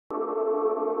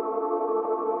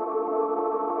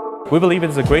We believe it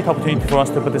is a great opportunity for us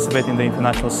to participate in the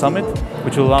International Summit,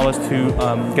 which will allow us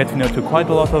to get to know quite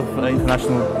a lot of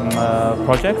international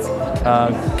projects,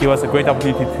 give us a great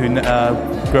opportunity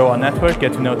to grow our network,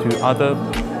 get to know other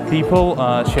people,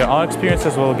 share our experience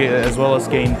as well as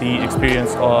gain the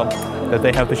experience that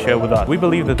they have to share with us. We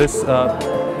believe that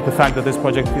the fact that this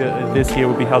project this year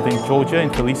will be held in Georgia,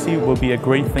 in Tbilisi, will be a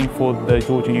great thing for the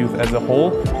Georgian youth as a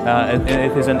whole.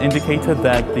 It is an indicator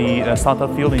that the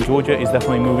startup field in Georgia is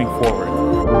definitely moving forward.